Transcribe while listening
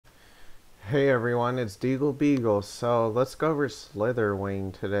Hey everyone, it's DeagleBeagle. So let's go over Slither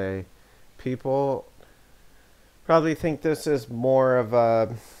Wing today. People probably think this is more of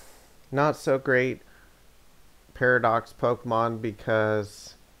a not so great Paradox Pokemon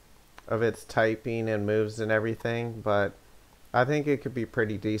because of its typing and moves and everything, but I think it could be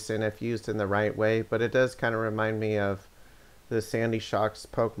pretty decent if used in the right way. But it does kind of remind me of the Sandy Shocks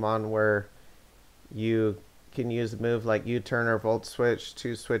Pokemon where you can use a move like U-turn or Volt Switch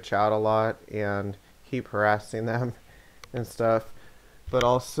to switch out a lot and keep harassing them and stuff, but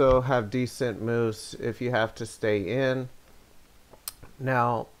also have decent moves if you have to stay in.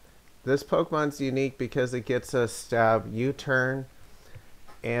 Now, this Pokemon's unique because it gets a stab U-turn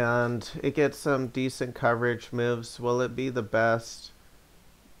and it gets some decent coverage moves. Will it be the best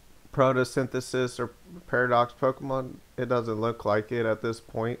Protosynthesis or Paradox Pokemon? It doesn't look like it at this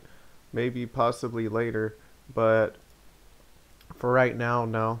point. Maybe possibly later, but for right now,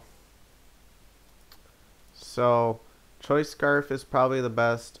 no. So, Choice Scarf is probably the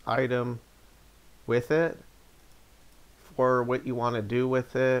best item with it for what you want to do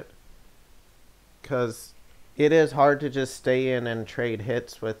with it, because it is hard to just stay in and trade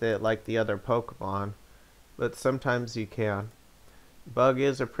hits with it like the other Pokemon, but sometimes you can. Bug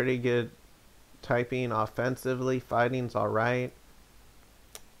is a pretty good typing offensively. Fighting's alright.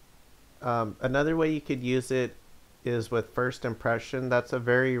 Another way you could use it is with First Impression. That's a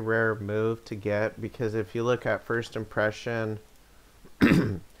very rare move to get because if you look at First Impression,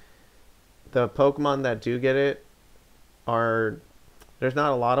 the Pokemon that do get it are, there's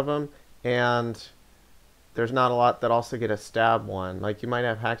not a lot of them, and there's not a lot that also get a stab one. Like you might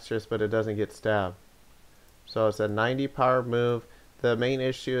have Haxorus, but it doesn't get stab. So it's a 90 power move. The main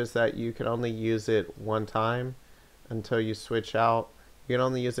issue is that you can only use it one time until you switch out. You can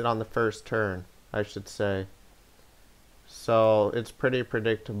only use it on the first turn, I should say. So it's pretty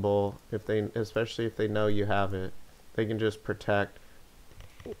predictable if they, especially if they know you have it. They can just protect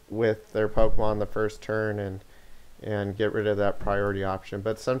with their Pokemon the first turn and get rid of that priority option.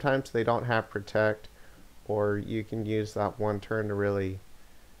 But sometimes they don't have protect, or you can use that one turn to really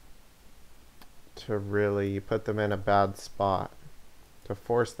put them in a bad spot, to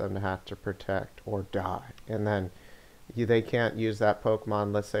force them to have to protect or die, and then they can't use that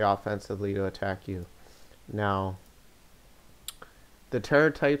Pokemon, let's say offensively, to attack you. Now, the Terra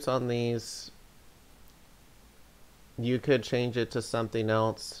types on these, you could change it to something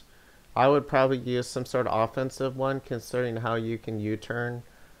else. I would probably use some sort of offensive one, considering how you can U-turn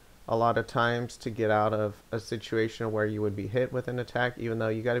a lot of times to get out of a situation where you would be hit with an attack, even though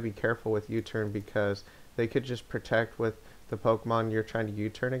you got to be careful with U-turn because they could just protect with the Pokemon you're trying to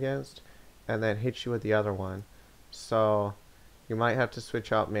U-turn against and then hit you with the other one. So you might have to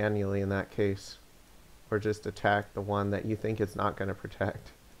switch out manually in that case, or just attack the one that you think it's not going to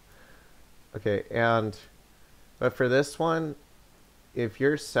protect. Okay, but for this one, if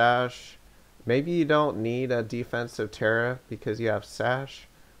you're Sash, maybe you don't need a defensive Terra because you have Sash,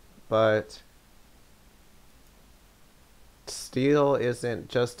 but Steel isn't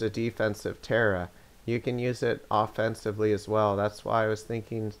just a defensive Terra. You can use it offensively as well. That's why I was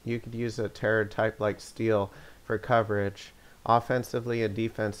thinking you could use a Terra type like Steel for coverage, offensively and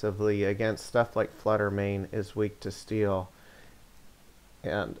defensively, against stuff like Flutter Mane is weak to Steel.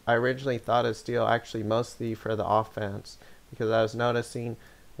 And I originally thought of Steel actually mostly for the offense, because I was noticing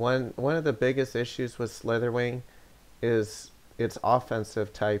one of the biggest issues with Slitherwing is its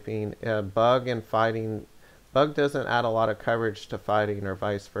offensive typing. Bug and fighting, Bug doesn't add a lot of coverage to fighting or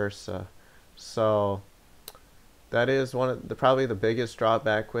vice versa. So that is one of probably the biggest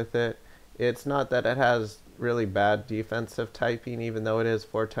drawback with it. It's not that it has really bad defensive typing, even though it is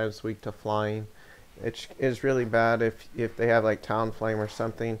 4 times weak to flying. It is really bad if they have like Talonflame or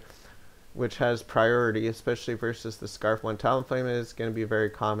something, which has priority, especially versus the Scarf one. Talonflame is going to be very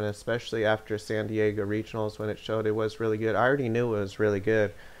common, especially after San Diego Regionals when it showed it was really good. I already knew it was really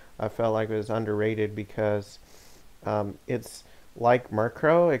good. I felt like it was underrated because it's like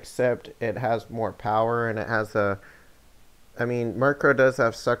Murkrow, except it has more power and it has a... I mean, Murkrow does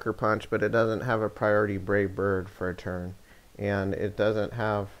have Sucker Punch, but it doesn't have a priority Brave Bird for a turn. And it doesn't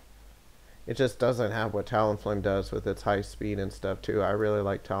have... It just doesn't have what Talonflame does with its high speed and stuff, too. I really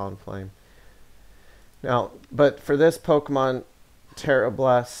like Talonflame. Now, but for this Pokemon, Terra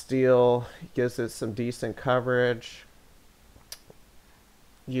Blast Steel gives it some decent coverage.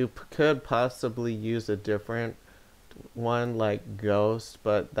 You could possibly use a different one like Ghost,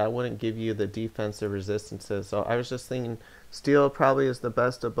 but that wouldn't give you the defensive resistances. So I was just thinking Steel probably is the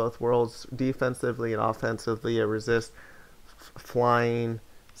best of both worlds. Defensively and offensively, it resists flying,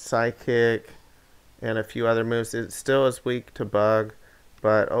 psychic, and a few other moves. It still is weak to Bug,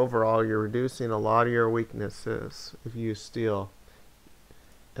 But overall, you're reducing a lot of your weaknesses if you use steel.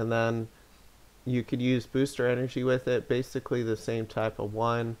 And then you could use booster energy with it, basically the same type of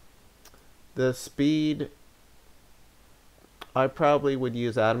one. The speed, I probably would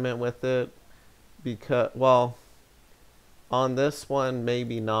use adamant with it because, well, on this one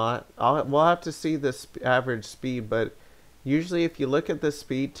maybe not. We'll have to see the average speed, but usually if you look at the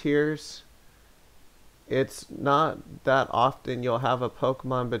speed tiers, it's not that often you'll have a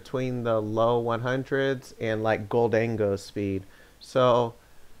Pokemon between the low 100s and like Goldango speed. So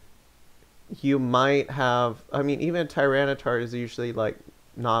you might have, I mean, even Tyranitar is usually like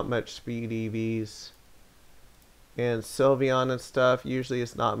not much speed EVs. And Sylveon and stuff usually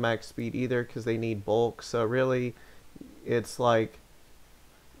is not max speed either because they need bulk. So really, it's like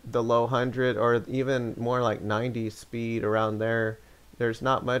the low 100 or even more like 90 speed around there. There's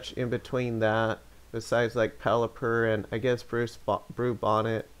not much in between that besides like Pelipper and I guess Brew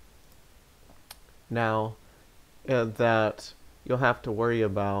Bonnet now that you'll have to worry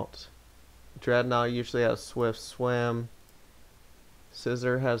about. Dreadnought usually has Swift Swim.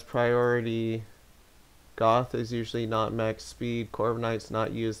 Scissor has priority. Goth is usually not max speed. Corviknight's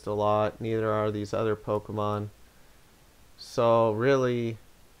not used a lot. Neither are these other Pokemon. So really,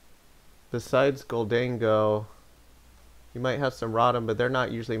 besides Goldango, you might have some Rotom, but they're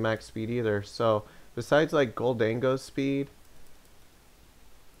not usually max speed either. So besides like Goldango's speed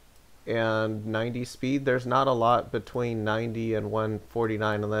and 90 speed, there's not a lot between 90 and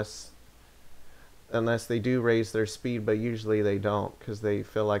 149 unless they do raise their speed, but usually they don't because they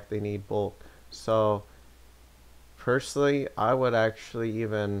feel like they need bulk. So personally, I would actually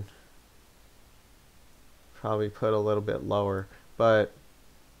even probably put a little bit lower, but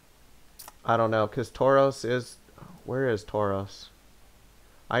I don't know because Tauros is, where is Tauros?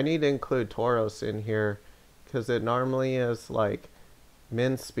 I need to include Tauros in here because it normally is like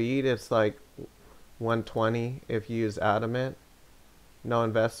min speed, it's like 120 if you use adamant, no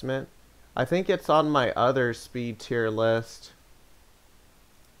investment. I think it's on my other speed tier list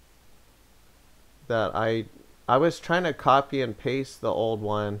that I was trying to copy and paste the old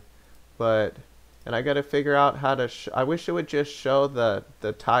one, but and I got to figure out how to I wish it would just show the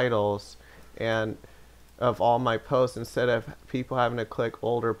titles and of all my posts instead of people having to click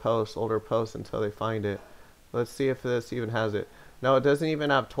older posts until they find it. Let's see if this even has it. No, it doesn't even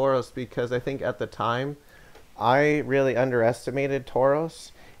have Tauros because I think at the time I really underestimated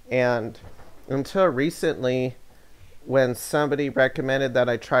Tauros, and until recently when somebody recommended that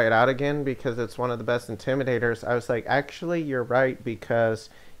I try it out again because it's one of the best intimidators, I was like, actually you're right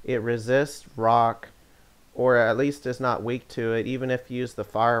because it resists rock, or at least is not weak to it, even if you use the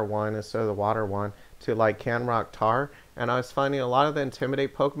fire one instead of the water one to like can rock tar. And I was finding a lot of the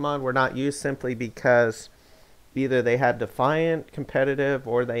intimidate Pokemon were not used simply because either they had defiant competitive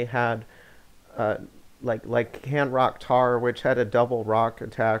or they had like can rock tar, which had a double rock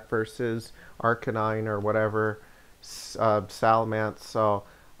attack versus Arcanine or whatever Salamence. So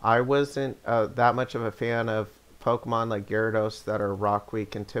I wasn't that much of a fan of Pokemon like Gyarados that are rock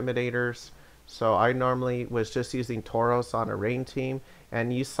weak intimidators. So I normally was just using Tauros on a rain team,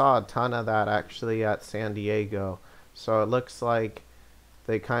 and you saw a ton of that actually at San Diego. So it looks like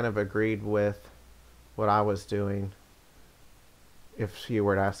they kind of agreed with what I was doing, if you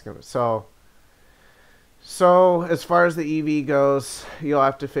were to ask them. So as far as the EV goes, you'll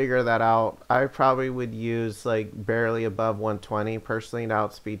have to figure that out. I probably would use like barely above 120 personally to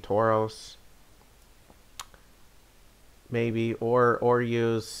outspeed Tauros. Maybe, or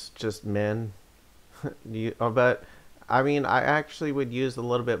use just min. But I mean, I actually would use a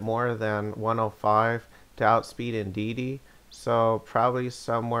little bit more than 105 to outspeed Indeedee. So probably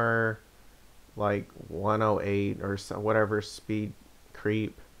somewhere like 108 or whatever speed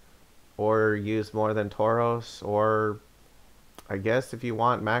creep, or use more than Tauros, or I guess if you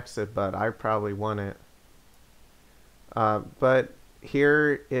want max it, but I probably want it. But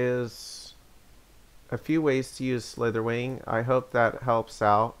here is a few ways to use Slitherwing. I hope that helps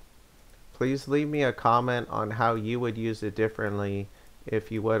out. Please leave me a comment on how you would use it differently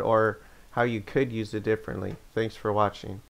if you would, or how you could use it differently. Thanks for watching.